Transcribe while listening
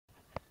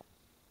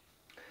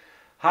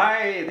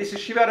Hi, this is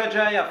Shiva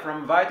Rajaya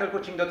from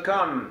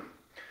vitalcoaching.com.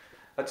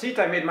 That's it,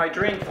 I made my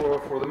drink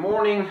for the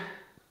morning.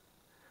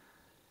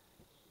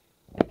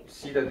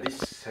 See that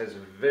this has a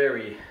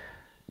very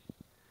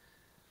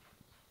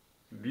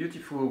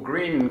beautiful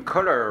green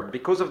color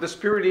because of the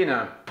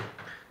spirulina.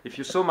 If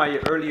you saw my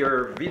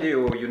earlier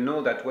video, you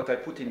know that what I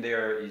put in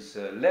there is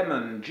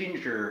lemon,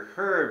 ginger,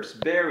 herbs,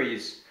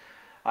 berries.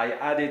 I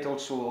added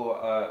also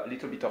a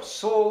little bit of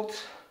salt,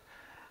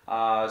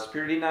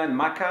 spirulina and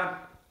maca.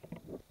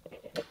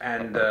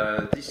 And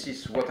this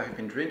is what I've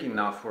been drinking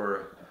now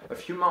for a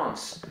few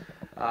months.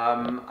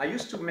 I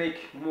used to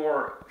make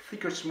more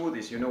thicker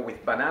smoothies, you know,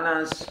 with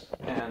bananas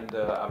and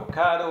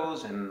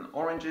avocados and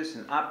oranges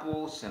and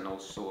apples and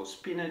also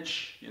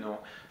spinach, you know,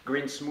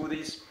 green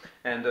smoothies.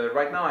 And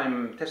right now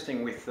I'm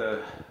testing with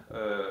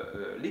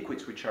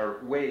liquids which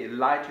are way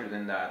lighter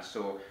than that.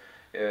 So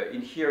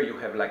in here you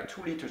have like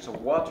 2 liters of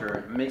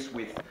water mixed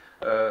with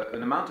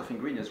an amount of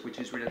ingredients which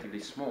is relatively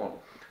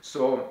small.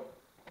 So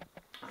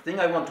the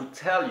thing I want to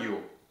tell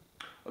you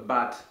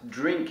about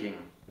drinking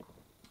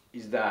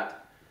is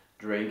that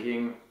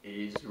drinking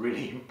is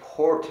really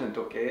important,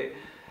 okay?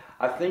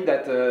 I think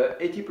that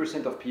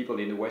 80% of people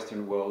in the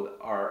Western world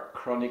are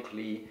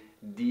chronically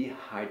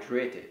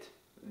dehydrated.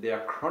 They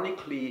are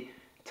chronically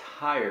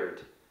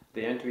tired.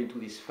 They enter into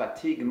this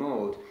fatigue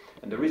mode.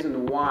 And the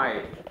reason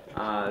why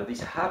this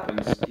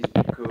happens is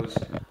because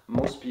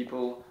most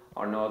people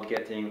are not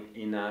getting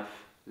enough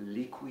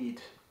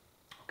liquid,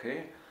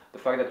 okay? The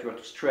fact that you are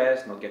too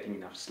stressed, not getting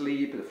enough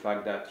sleep, the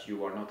fact that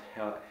you are not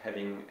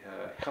having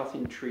healthy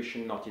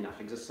nutrition, not enough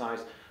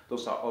exercise,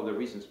 those are other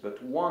reasons.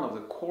 But one of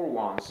the core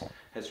ones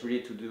has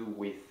really to do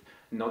with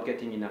not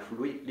getting enough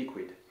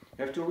liquid.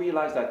 You have to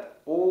realize that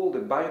all the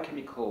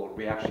biochemical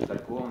reactions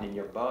that go on in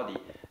your body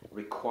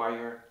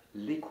require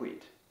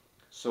liquid.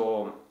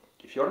 So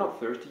if you're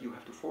not thirsty, you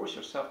have to force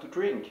yourself to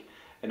drink.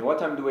 And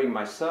what I'm doing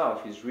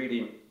myself is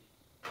really,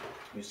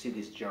 you see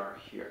this jar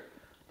here.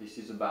 This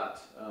is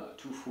about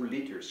 2 full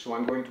liters. So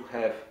I'm going to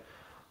have,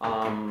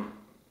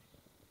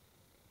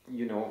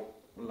 you know,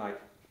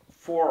 like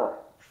 4,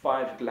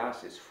 5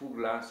 glasses, full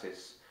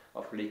glasses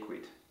of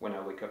liquid when I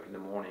wake up in the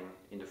morning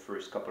in the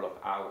first couple of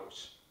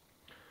hours.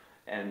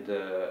 And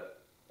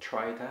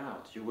try it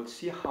out. You will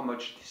see how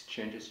much this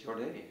changes your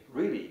day.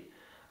 Really,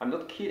 I'm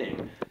not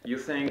kidding. You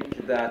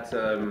think that,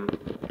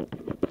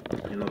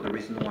 you know, the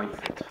reason why you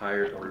feel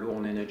tired or low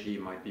on energy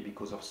might be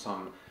because of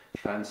some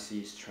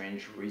fancy,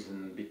 strange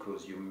reason,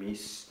 because you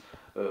miss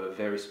a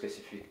very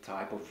specific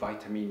type of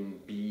vitamin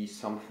B,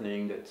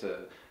 something that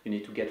you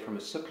need to get from a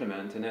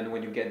supplement, and then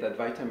when you get that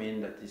vitamin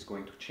that is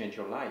going to change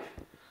your life.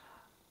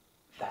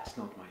 That's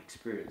not my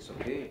experience,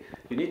 okay?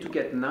 You need to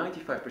get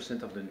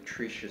 95% of the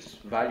nutritious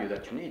value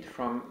that you need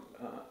from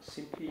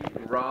simply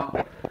raw,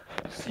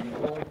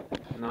 simple,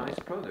 nice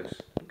products.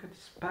 Look at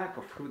this pack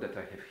of fruit that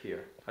I have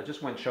here. I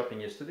just went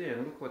shopping yesterday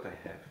and look what I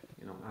have.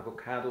 You know,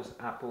 avocados,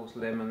 apples,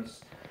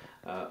 lemons,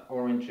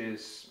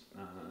 oranges,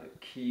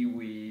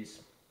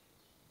 kiwis,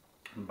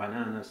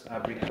 bananas,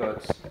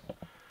 apricots.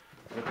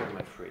 Look at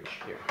my fridge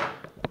here.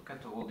 Look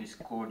at all these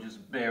gorgeous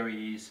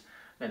berries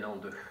and all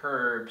the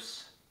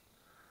herbs.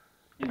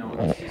 You know,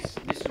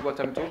 this is what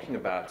I'm talking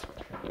about.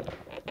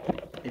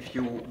 If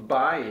you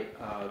buy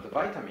the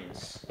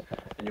vitamins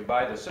and you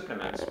buy the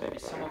supplements, maybe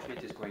some of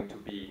it is going to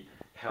be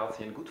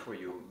healthy and good for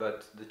you,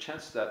 but the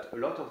chance that a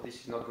lot of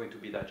this is not going to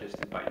be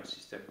digested by your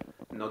system,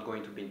 not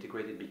going to be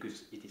integrated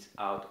because it is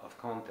out of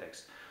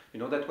context. You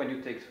know that when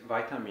you take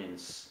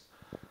vitamins,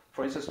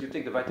 for instance, you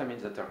take the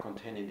vitamins that are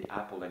contained in the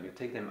apple and you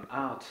take them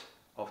out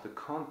of the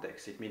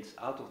context, it means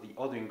out of the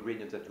other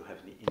ingredients that you have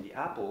in the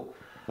apple,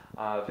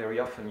 very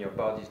often your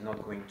body is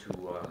not going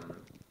to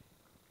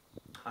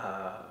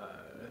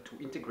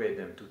integrate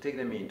them, to take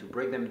them in, to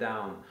break them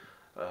down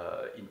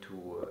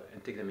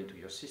and take them into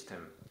your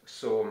system.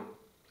 So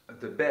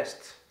the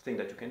best thing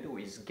that you can do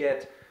is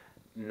get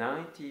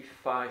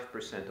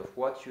 95% of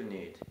what you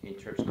need in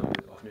terms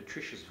of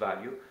nutritious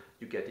value.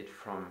 You get it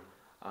from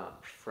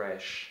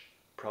fresh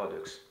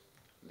products.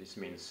 This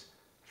means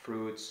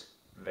fruits,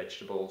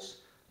 vegetables,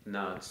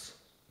 nuts,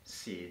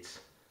 seeds,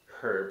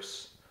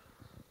 herbs,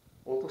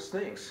 all those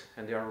things,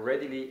 and they are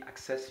readily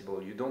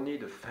accessible. You don't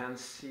need a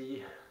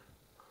fancy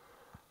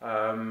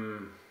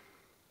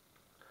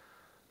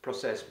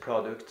processed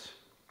product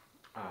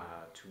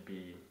to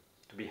be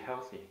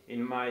healthy.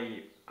 In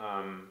my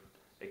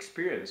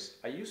experience,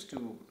 I used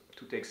to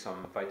take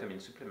some vitamin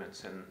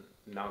supplements, and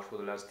now for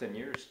the last 10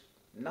 years,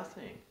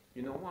 nothing.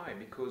 You know why?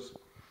 Because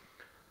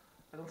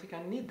I don't think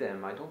I need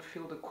them. I don't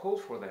feel the call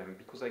for them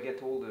because I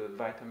get all the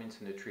vitamins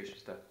and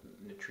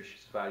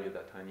nutritious value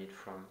that I need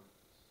from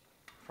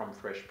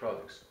fresh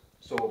products.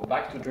 So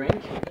back to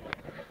drink.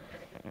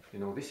 You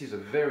know, this is a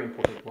very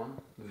important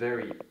one,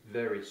 very,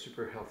 very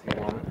super healthy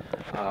one.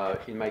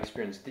 In my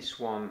experience, this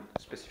one,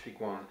 specific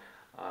one,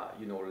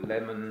 you know,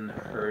 lemon,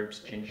 herbs,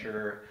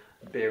 ginger,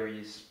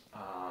 berries,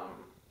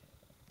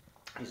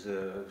 is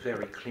a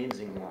very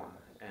cleansing one.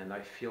 And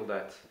I feel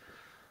that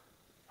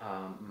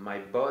my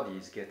body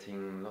is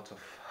getting lots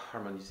of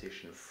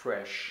harmonization,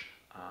 fresh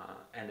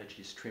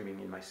energy streaming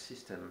in my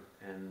system,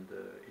 and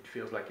it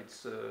feels like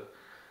it's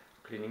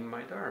cleaning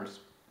my darms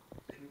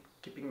and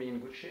keeping me in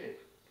good shape.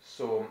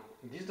 So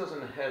this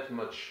doesn't have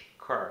much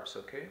carbs,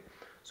 okay?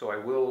 So I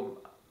will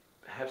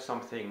have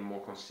something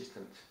more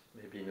consistent,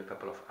 maybe in a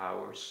couple of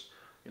hours,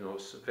 you know,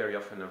 so very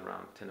often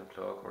around 10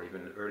 o'clock or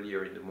even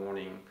earlier in the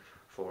morning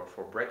for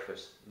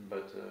breakfast.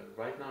 But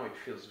right now it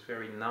feels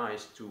very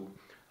nice to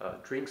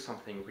drink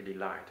something really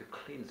light, a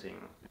cleansing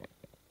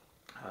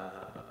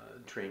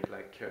drink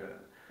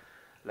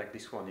like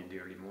this one in the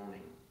early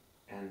morning.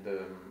 And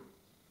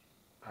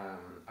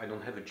I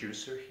don't have a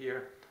juicer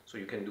here, so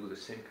you can do the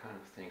same kind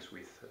of things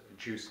with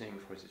juicing.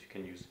 For instance, you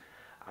can use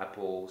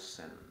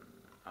apples and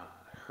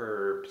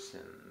herbs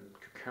and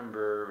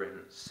cucumber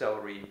and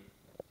celery,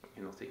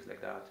 you know, things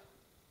like that.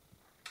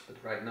 But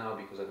right now,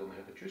 because I don't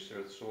have a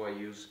juicer, so I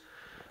use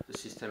the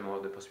system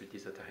or the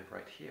possibilities that I have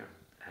right here.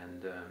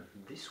 And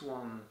this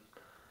one,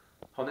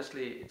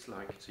 honestly, it's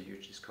a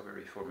huge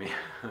discovery for me.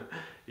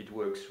 It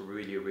works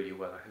really, really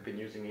well. I have been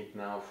using it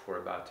now for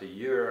about a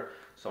year.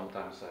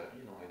 Sometimes,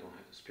 you know, I don't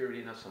have the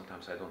spirulina.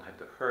 Sometimes I don't have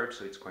the herbs,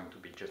 so it's going to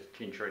be just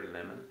ginger and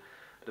lemon.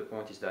 The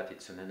point is that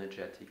it's an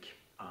energetic,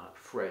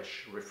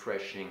 fresh,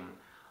 refreshing,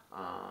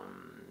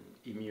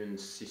 immune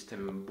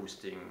system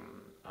boosting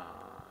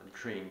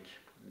drink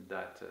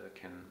that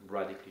can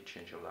radically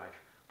change your life.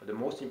 But the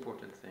most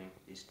important thing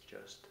is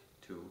just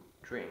to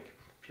drink.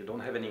 If you don't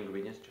have any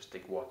ingredients, just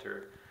take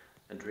water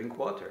and drink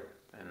water,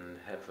 and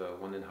have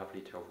 1.5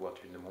 liters of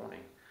water in the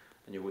morning,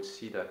 and you would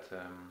see that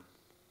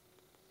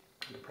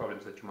the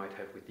problems that you might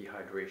have with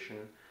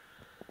dehydration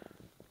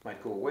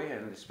might go away,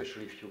 and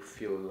especially if you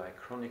feel like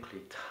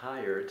chronically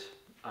tired,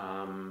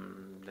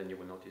 then you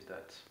will notice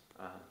that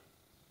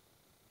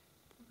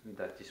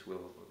that this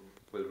will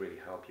really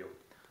help you.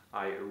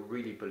 I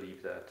really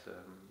believe that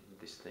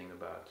this thing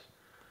about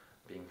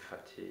being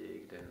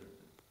fatigued, and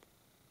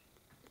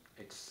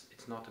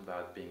it's not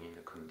about being in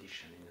a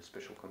condition, in a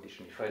special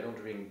condition. If I don't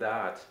drink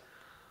that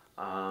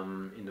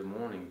in the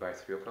morning by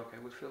 3 o'clock,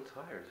 I will feel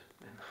tired,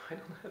 and I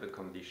don't have a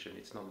condition.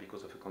 It's not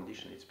because of a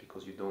condition, it's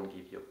because you don't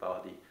give your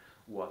body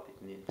what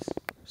it needs.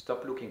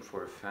 Stop looking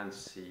for a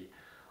fancy,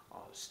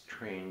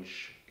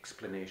 strange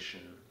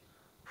explanation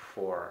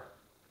for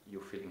you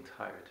feeling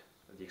tired.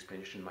 The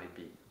explanation might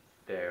be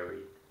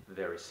very,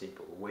 very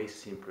simple, way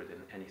simpler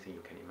than anything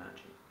you can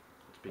imagine.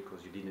 It's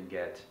because you didn't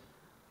get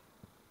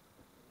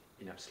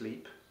enough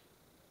sleep,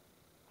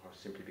 or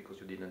simply because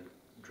you didn't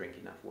drink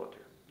enough water.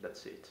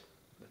 That's it.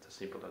 That's as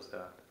simple as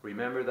that.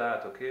 Remember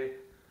that, okay?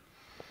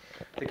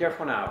 Take care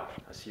for now.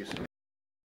 I'll see you soon.